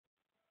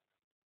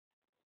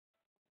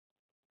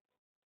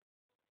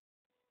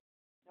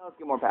Now let's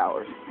get more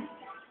powers.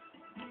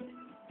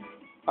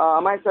 I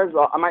might start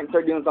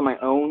doing this on my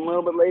own a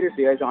little bit later,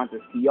 so you guys don't have to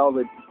see all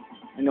the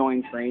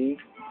annoying training.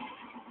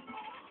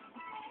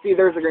 See,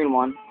 there's the green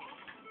one.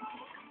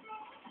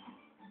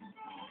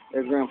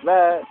 There's green for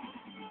that.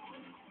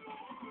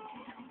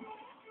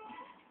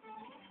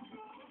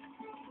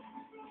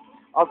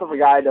 Also, for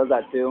guy does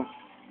that too.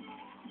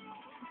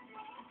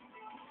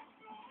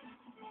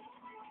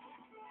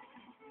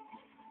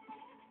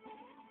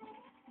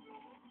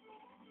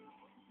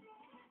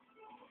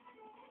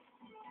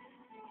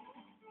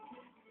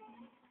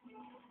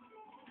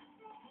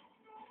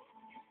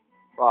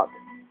 Fuck.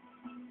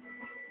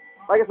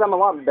 Like I said, I'm a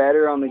lot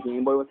better on the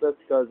Game Boy with this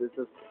because it's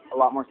just a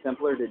lot more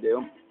simpler to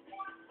do.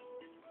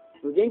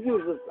 The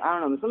GameCube is just, I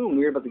don't know, there's something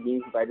weird about the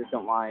GameCube I just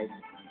don't like.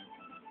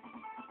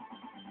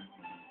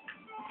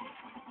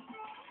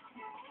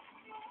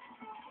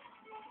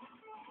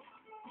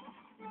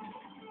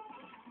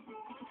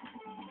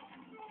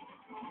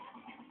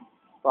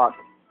 Fuck.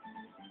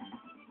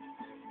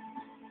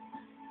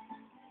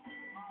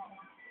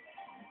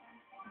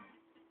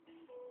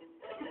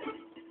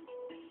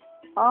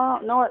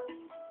 You know what?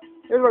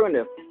 Here's what we're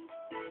gonna do.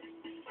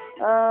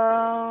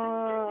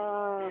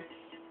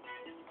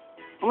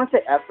 I'm gonna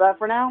say F that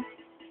for now,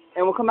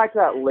 and we'll come back to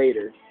that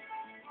later.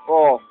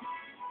 Well,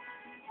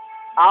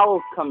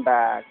 I'll come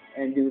back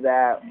and do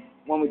that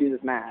when we do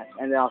this match,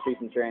 and then I'll see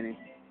some training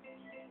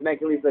to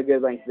make at least a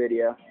good length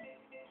video.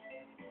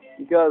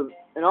 Because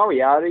in all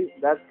reality,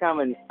 that's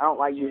kind of I don't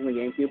like using the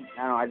GameCube.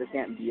 I don't know, I just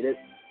can't beat it.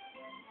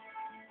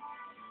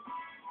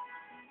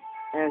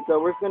 And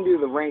so we're just going to do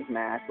the ranked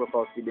match we're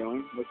supposed to be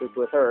doing, which is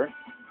with her.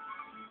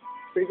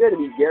 Pretty good to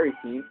beat Gary's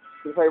team.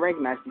 We play a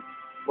ranked match.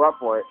 We're up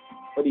for it.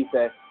 What do you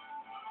say?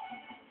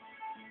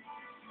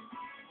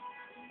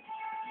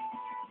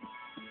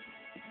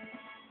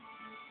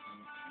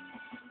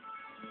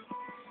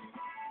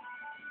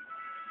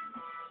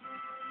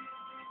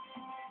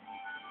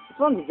 This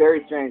one's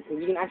very strange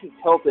because you can actually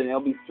tilt it and it'll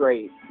be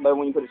straight. But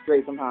when you put it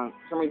straight, sometimes,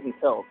 for some reason, it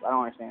tilts. I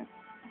don't understand.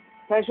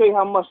 Can I show you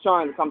how much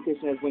stronger the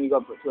competition is when you go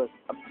up to a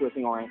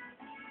single rank?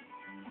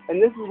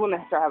 And this is when they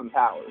start having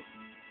powers.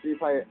 So you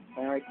play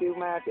a rank 2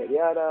 match, yada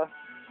yada.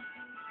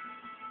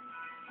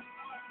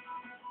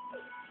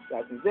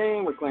 That's the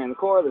thing, we're clearing the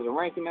core, there's a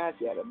ranking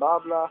match, yada blah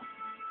blah.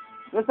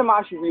 And this time I'll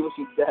actually read what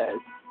she says.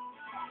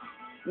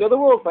 You know the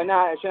rules by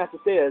now, I shouldn't have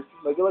to say this,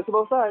 but good luck to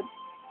both sides.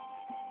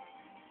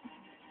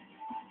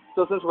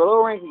 So since we're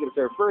lower ranked, we get to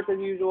serve first as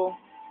usual.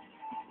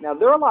 Now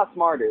they're a lot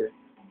smarter.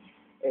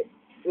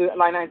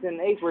 Line 9, 10,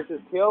 and 8 versus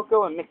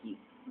Kyoko and Mickey.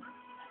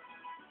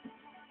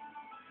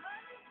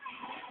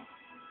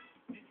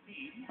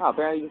 Oh,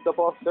 apparently you can still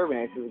pull off serving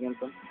aces against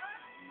them.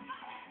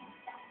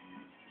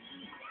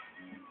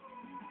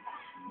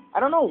 I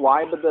don't know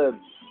why, but the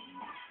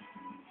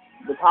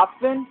top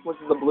spin, which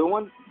is the blue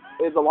one,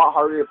 is a lot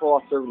harder to pull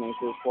off serving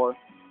aces for.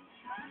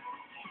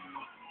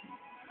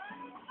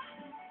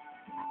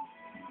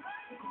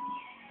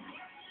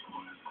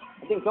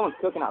 I think someone's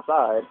cooking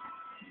outside.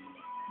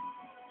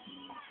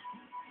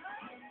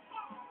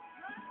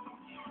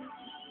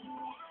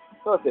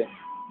 So let's see.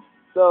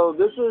 So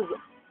this is,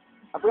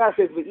 I forgot to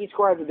say this, but each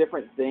core has a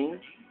different thing.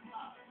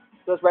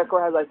 So this red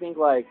core has, I think,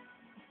 like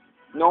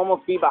normal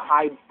speed but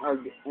high, or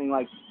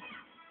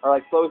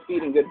like slow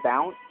speed and good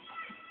bounce,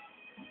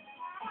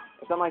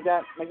 or something like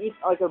that.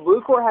 Like a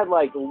blue core had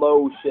like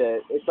low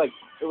shit. It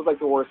was like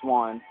the worst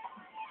one.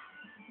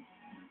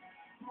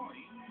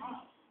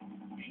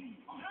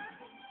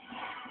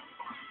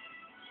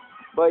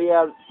 But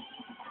yeah,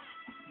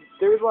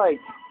 there's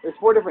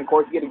 4 different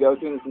cores you get to go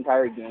to in this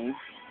entire game.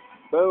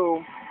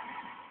 Boom.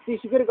 See,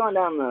 she could have gone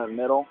down the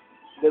middle,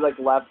 did like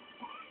left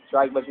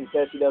strike, but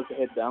instead she does to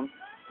hit them.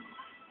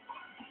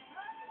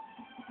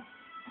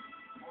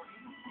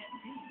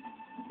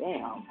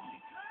 Damn.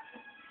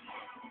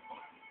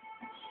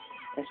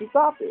 And she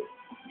stopped it.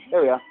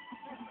 There we go.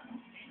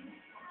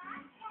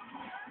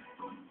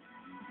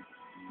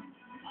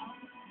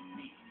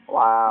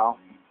 Wow.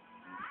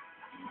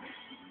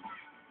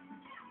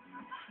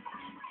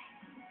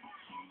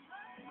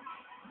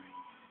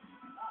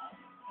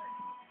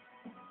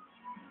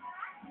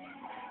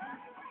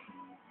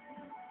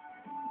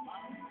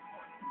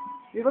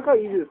 See, look how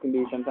easy this can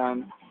be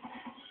sometimes.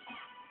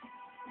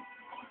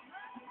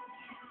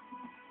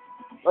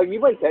 Like,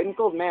 you play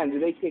technicals, man, do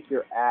they kick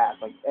your ass,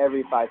 like,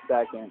 every 5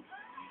 seconds.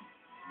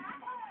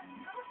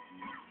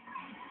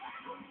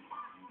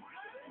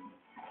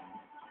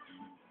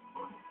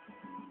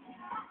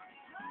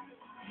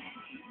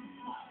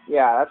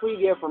 Yeah, that's what you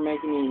get for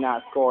making me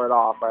not score it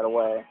off right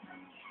away.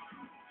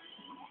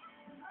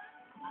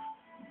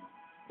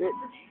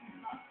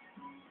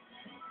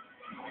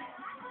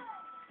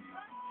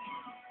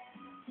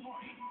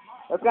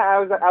 That's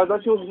kind of, I was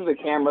actually looking through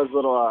the camera's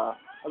little, I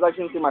was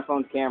actually looking through my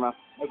phone's camera.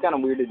 It's kind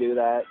of weird to do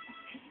that.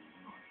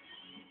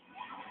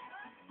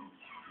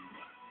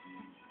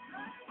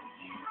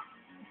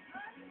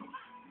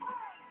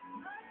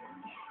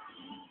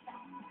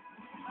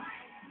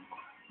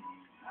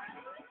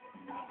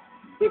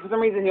 See, for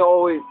some reason he'll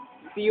always,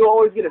 See, you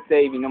always get a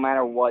saving no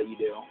matter what you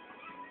do.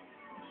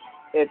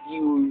 If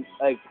you,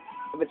 like,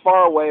 if it's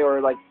far away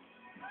or, like,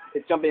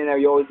 it's jumping in there,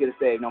 you always get a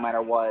save no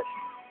matter what.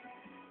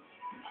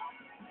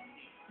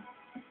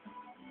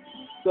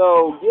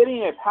 So,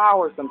 getting a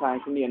power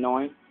sometimes can be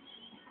annoying.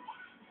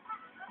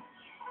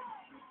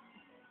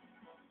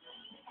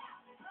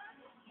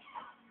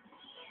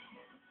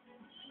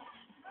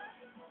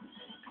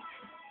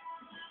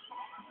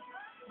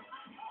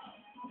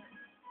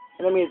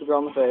 And then we hit the girl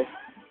in the face.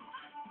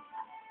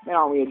 Man,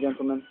 aren't we a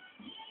gentleman?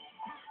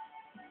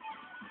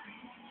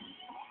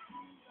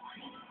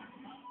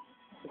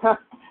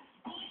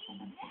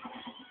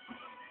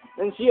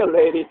 Isn't she a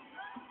lady?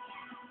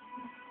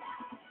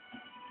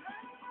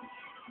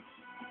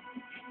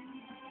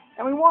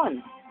 And we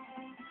won.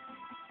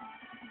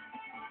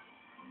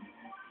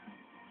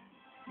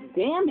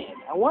 Damn it,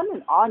 I won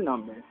an odd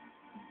number.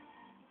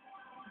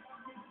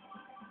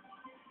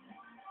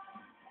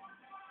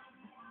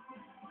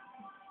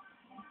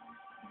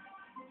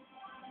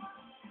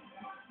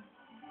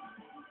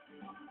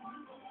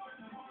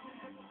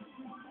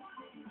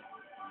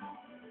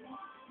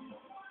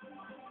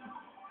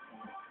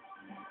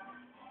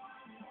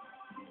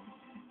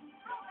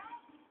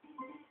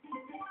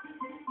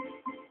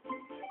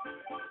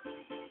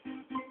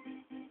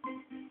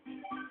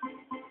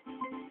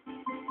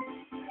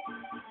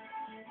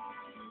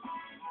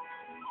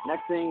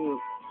 Next thing,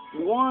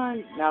 we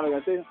won. Now they're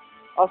gonna say,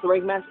 also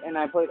rank match, and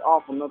I played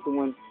awful not to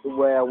win the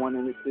way I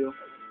wanted it to.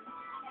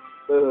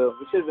 Boo.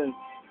 It should have been.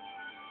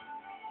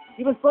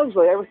 You've been sluggish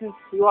ever since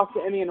we lost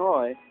to Emmy and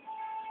Roy.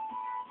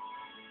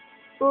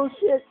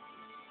 Bullshit.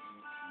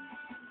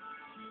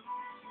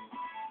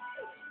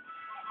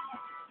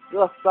 You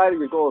lost sight of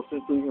your goals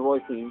since losing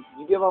Roy's team.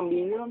 Did you give up on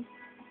beating them?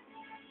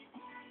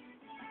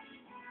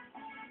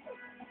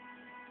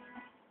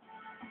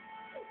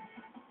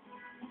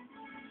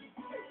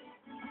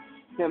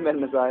 Him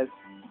in his eyes.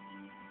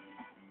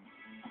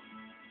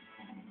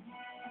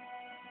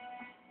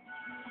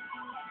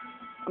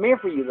 I'm here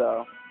for you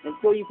though.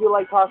 Until you feel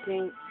like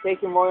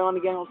taking Roy on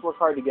again, let's work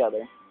hard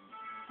together.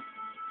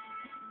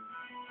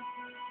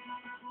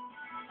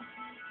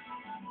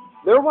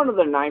 They're one of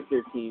the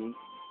nicer teams.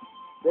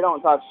 They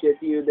don't talk shit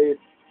to you, they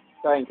just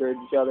try to encourage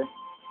each other.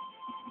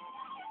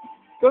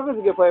 Coco's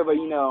a good player, but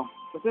you know,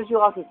 but since she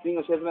lost in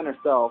singles, she hasn't been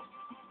herself.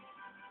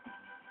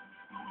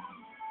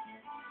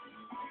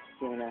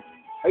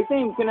 Are you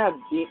saying you couldn't have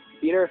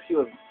beat her if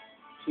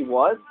she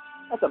was?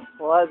 That's a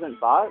pleasant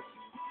thought.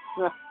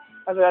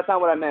 That's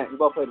not what I meant. You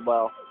both played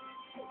well.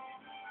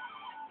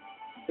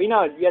 But you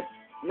know,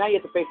 now you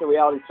have to face a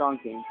reality strong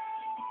team.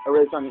 A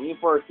really strong team. Even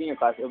for a senior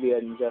class, it'll be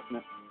an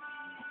adjustment.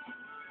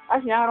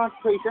 Actually, now I don't have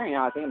to pre-training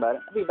now I think about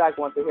it. I'll be back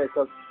once they're here at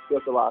Coach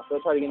a lot, so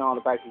I'll try to get all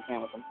the practice I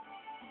can with them.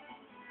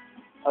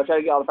 I'll try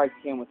to get all the practice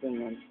I can with them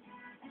then.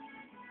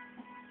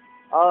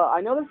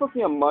 I know there's supposed to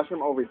be a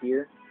mushroom over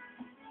here.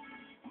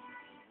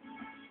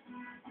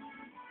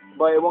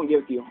 But it won't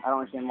give it to you. I don't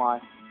understand why.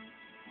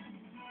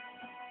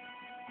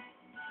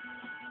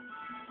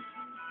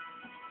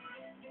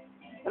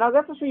 And I'll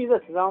have to show you this,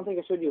 because I don't think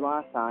I showed you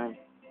last time.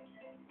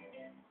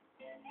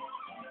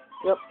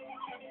 Yep.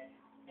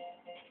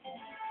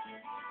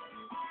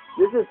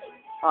 This is...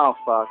 Oh,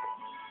 fuck.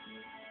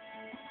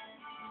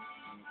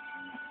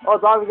 Oh,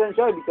 it's obviously going to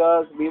show you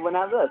because we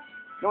wouldn't have this.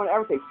 No one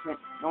ever takes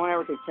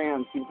training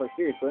on Super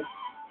seriously.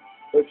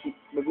 But if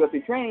you go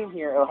through training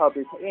here, it'll help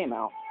your game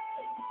out.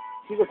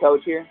 She's a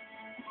coach here.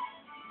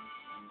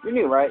 You're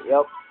new, right?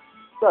 Yep.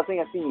 So I think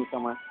I've seen you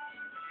somewhere.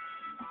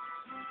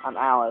 I'm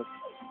Alice.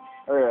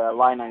 Or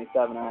Line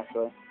 97,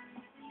 actually.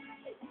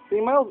 See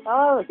my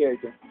other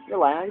character. You're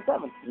Line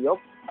 97. Yep.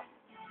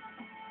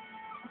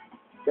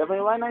 Definitely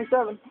Line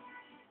 97.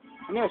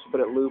 I knew I should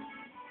put it loop.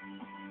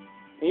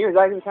 And you're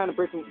exactly the kind of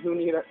person who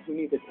needs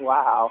it.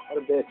 Wow,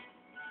 what a bitch.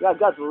 You got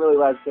guts, but really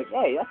loud to say,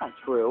 hey, that's not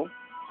true.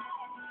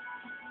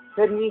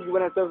 Technique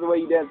when it serves the way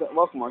you did at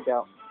welcome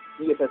workout.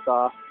 You get pissed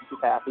off. She's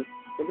happy.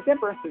 Take a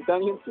temper. She's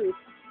telling you the truth.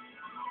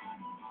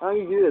 I don't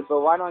usually do this,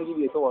 but why don't I give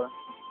you a tour?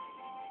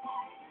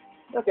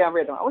 Okay, I'm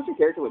ready. I wish your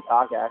character would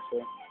talk,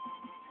 actually.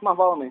 Come on,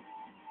 follow me.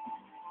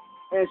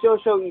 And she'll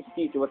show each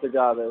teacher what their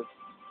job is.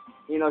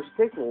 You know,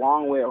 she takes a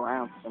long way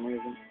around for some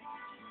reason.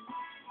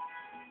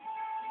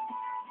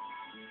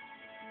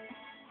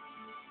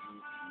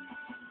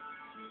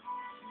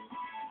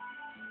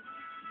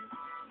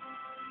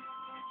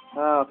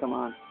 Oh, come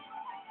on.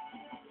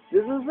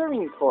 This is a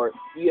serving court.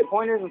 You get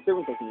pointers and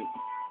serving techniques.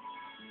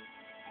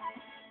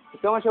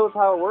 Can someone show us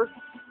how it works?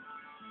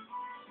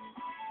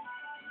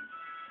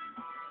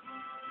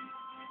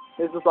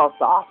 Is this all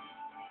soft?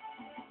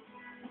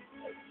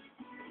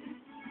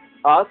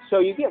 Us? So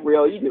you get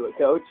real, you do it,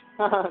 coach.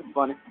 It's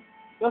funny.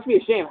 It must be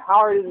a shame. How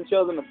hard is it to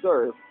show them a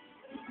serve?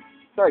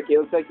 Sorry, kid.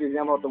 Looks like you're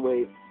gonna have to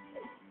wait.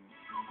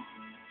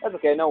 That's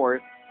okay, no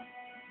worries.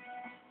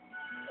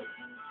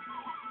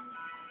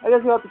 I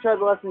guess you'll have to try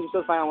the lessons. You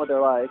still find out what they're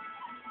like.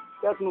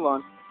 Let's move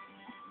on.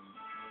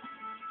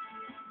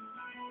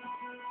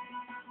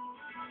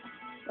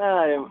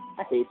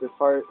 I hate this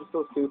part. It's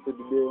so stupid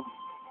to do.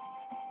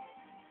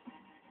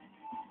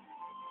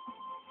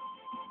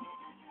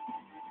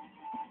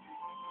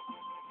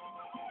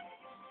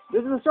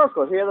 This is a short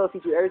course. Here they'll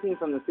teach you everything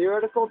from the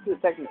theoretical to the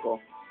technical.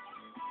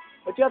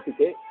 What you up to,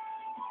 Kate?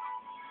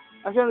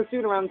 I'm showing the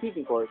student around the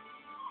teaching course.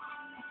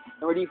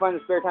 And where do you find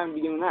the spare time to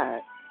be doing that?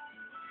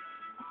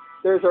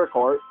 There's her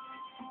court.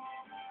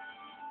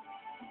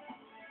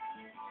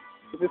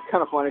 It's just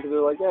kind of funny because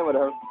they're like, yeah,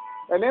 whatever.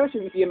 Alright, maybe we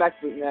should be getting back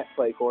to the next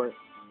play court.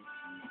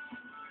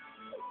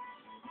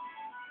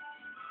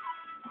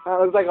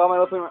 Looks like all my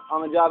listening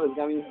on the job is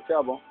got me into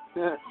trouble.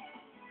 You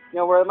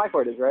know where my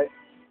court is, right?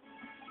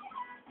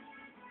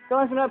 Go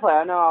on for another play.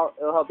 I know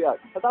it'll help you out.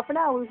 That's all for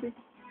now, Lucy.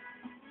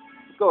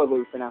 Let's go with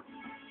Lucy for now.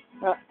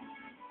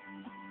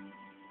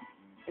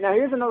 Now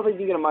here's another place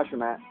you get a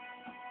mushroom at.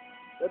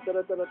 And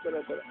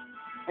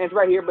it's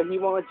right here, but he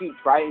won't let you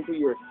try it until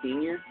you're a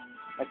senior.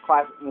 Like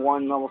class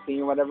 1 level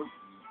senior, whatever.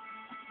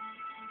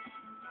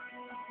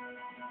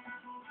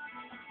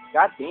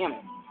 God damn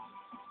it.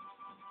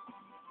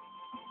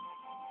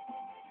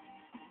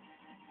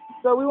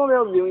 So we won't be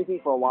able to do anything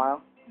for a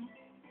while.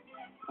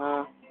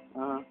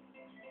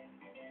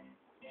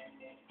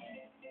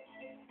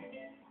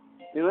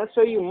 And let's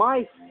show you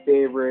my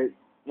favorite,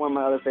 one of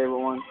my other favorite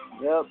ones.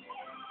 Yep.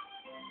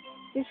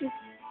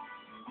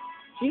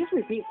 She just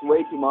repeats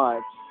way too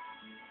much.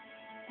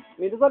 I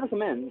mean, just let her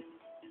come in.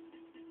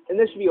 And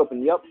this should be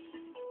open, yep.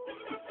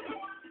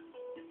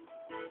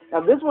 Now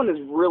this one is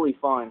really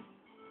fun.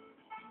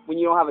 When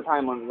you don't have a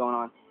time limit going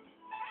on.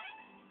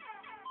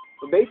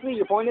 But basically,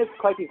 your point is to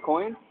collect these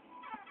coins.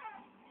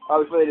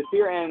 Before they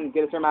disappear and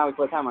get a certain amount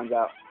before the time runs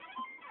out.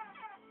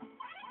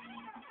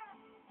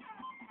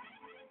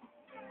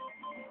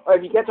 Or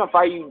if you catch on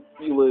fire, you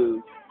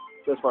lose.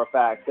 Just for a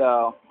fact,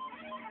 so.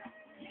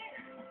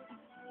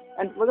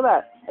 And look at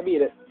that. I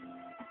beat it.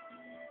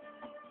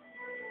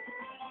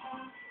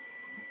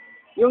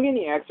 You don't get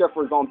any extra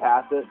for going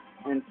past it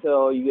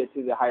until you get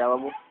to the higher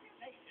level.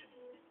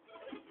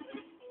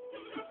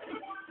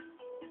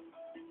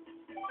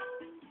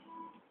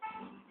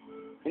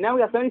 And now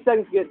we got 70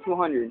 seconds to get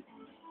 200.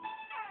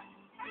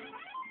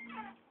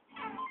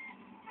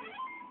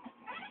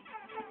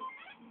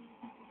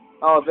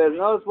 Oh, if it's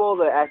noticeable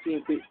that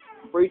actually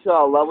for each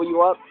level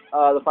you up,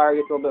 the fire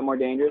gets a little bit more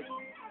dangerous.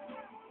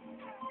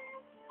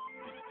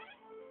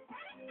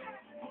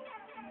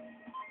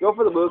 Go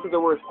for the blue because they're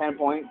worth 10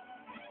 points.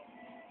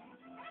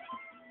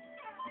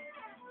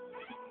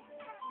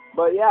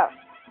 But yeah,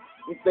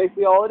 it's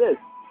basically all it is.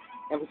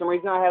 And for some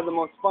reason I have the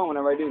most fun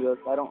whenever I do this.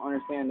 I don't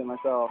understand it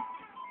myself.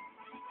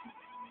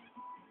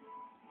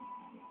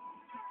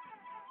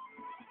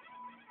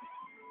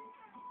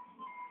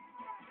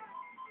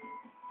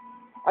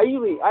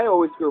 I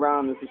always screw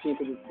around on this machine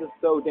because it's just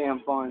so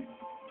damn fun.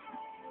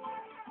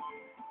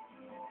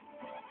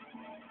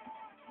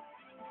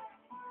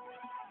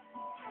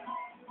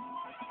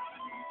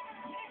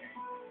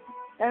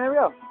 And there we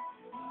go.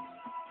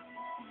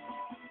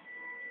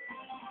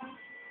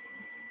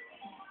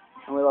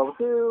 And we're level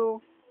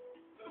 2.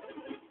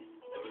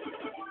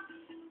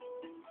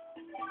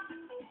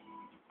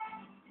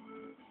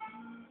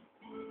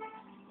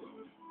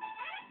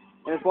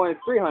 And this point is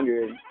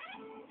 300.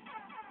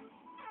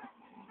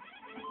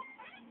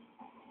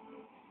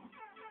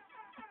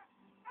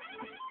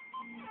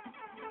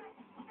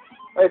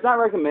 It's not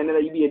recommended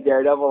that you be a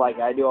daredevil like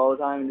I do all the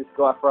time and just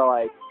go out for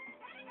like,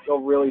 go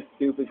really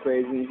stupid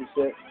crazy and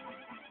shit.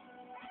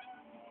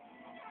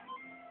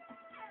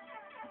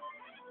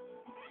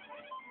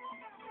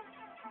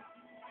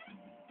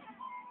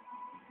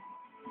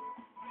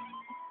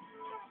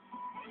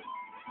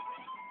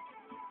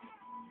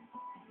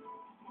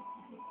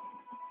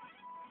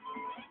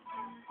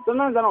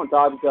 Sometimes I don't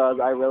talk because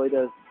I'm really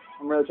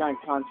trying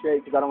to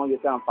concentrate because I don't want to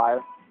get set on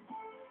fire.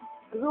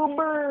 Cause it'll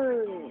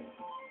burn!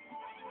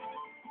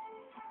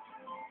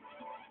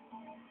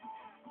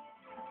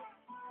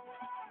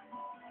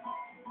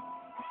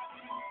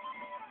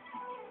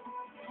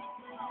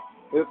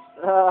 Oops.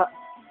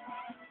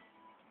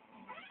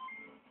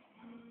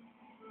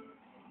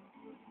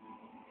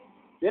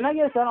 Didn't I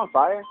get set on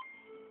fire?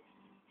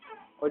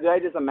 Or did I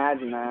just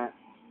imagine that?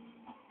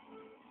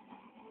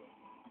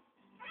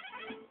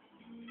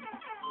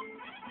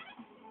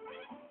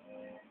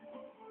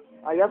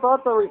 I guess I'll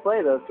have to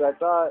replay this, because I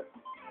thought,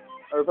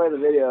 or replay the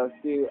video,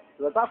 see,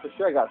 because I thought for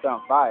sure I got set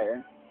on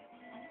fire.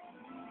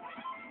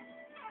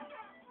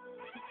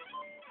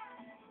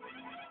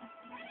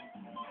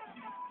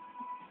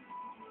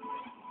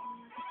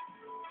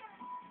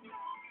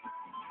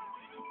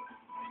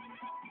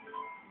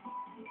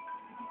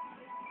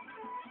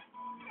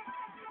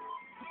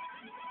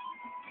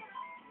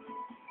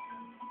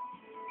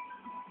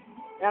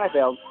 And I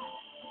failed.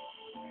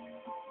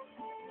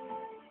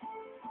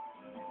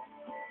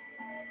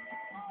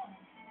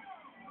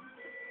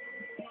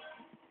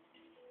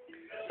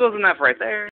 So that's enough right there.